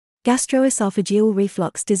Gastroesophageal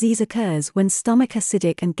reflux disease occurs when stomach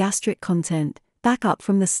acidic and gastric content back up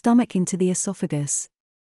from the stomach into the esophagus.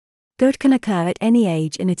 Gerd can occur at any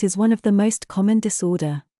age and it is one of the most common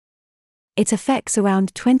disorder. It affects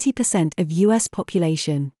around 20% of US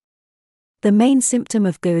population. The main symptom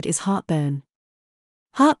of Gerd is heartburn.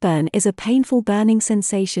 Heartburn is a painful burning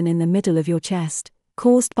sensation in the middle of your chest,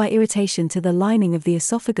 caused by irritation to the lining of the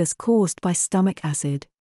esophagus caused by stomach acid.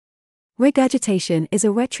 Regurgitation is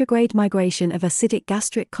a retrograde migration of acidic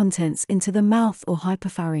gastric contents into the mouth or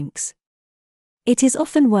hypopharynx. It is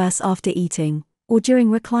often worse after eating, or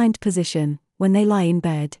during reclined position, when they lie in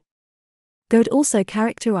bed. Gerd also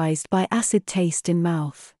characterized by acid taste in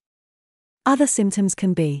mouth. Other symptoms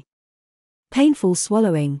can be painful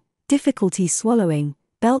swallowing, difficulty swallowing,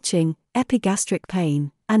 belching, epigastric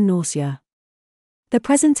pain, and nausea. The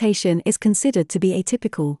presentation is considered to be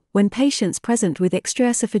atypical when patients present with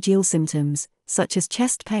extraesophageal symptoms, such as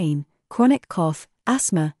chest pain, chronic cough,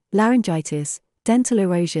 asthma, laryngitis, dental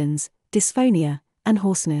erosions, dysphonia, and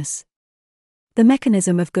hoarseness. The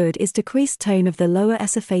mechanism of Gerd is decreased tone of the lower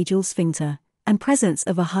esophageal sphincter, and presence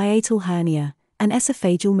of a hiatal hernia, and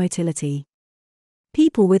esophageal motility.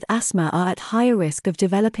 People with asthma are at higher risk of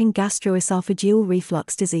developing gastroesophageal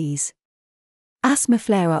reflux disease. Asthma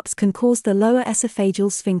flare-ups can cause the lower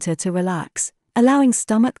esophageal sphincter to relax, allowing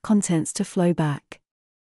stomach contents to flow back.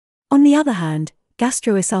 On the other hand,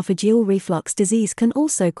 gastroesophageal reflux disease can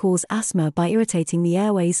also cause asthma by irritating the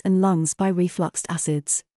airways and lungs by refluxed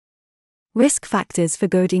acids. Risk factors for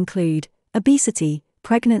Gerd include obesity,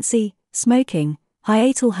 pregnancy, smoking,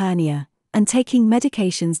 hiatal hernia, and taking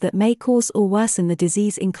medications that may cause or worsen the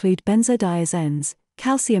disease include benzodiazepines,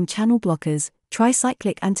 calcium channel blockers,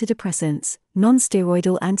 tricyclic antidepressants,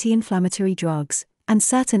 non-steroidal anti-inflammatory drugs, and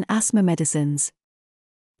certain asthma medicines.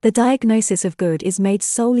 The diagnosis of Gerd is made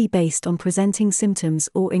solely based on presenting symptoms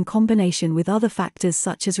or in combination with other factors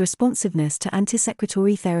such as responsiveness to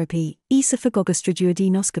antisecretory therapy,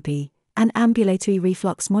 esophagogastrogduodenoscopy, and ambulatory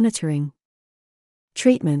reflux monitoring.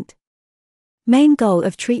 Treatment. Main goal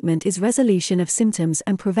of treatment is resolution of symptoms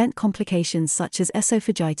and prevent complications such as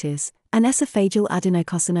esophagitis and esophageal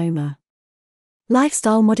adenocarcinoma.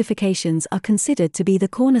 Lifestyle modifications are considered to be the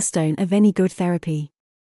cornerstone of any Gerd therapy.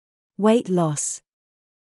 Weight loss.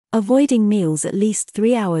 Avoiding meals at least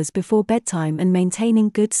 3 hours before bedtime and maintaining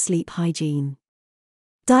good sleep hygiene.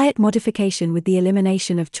 Diet modification with the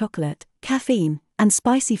elimination of chocolate, caffeine, and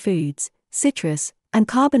spicy foods, citrus, and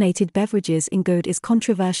carbonated beverages in Gerd is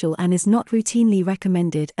controversial and is not routinely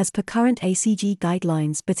recommended as per current ACG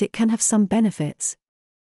guidelines, but it can have some benefits.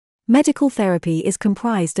 Medical therapy is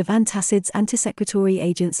comprised of antacids, antisecretory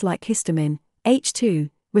agents like histamine, H2,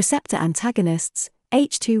 receptor antagonists,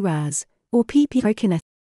 H2 RAS, or PP prokinetics.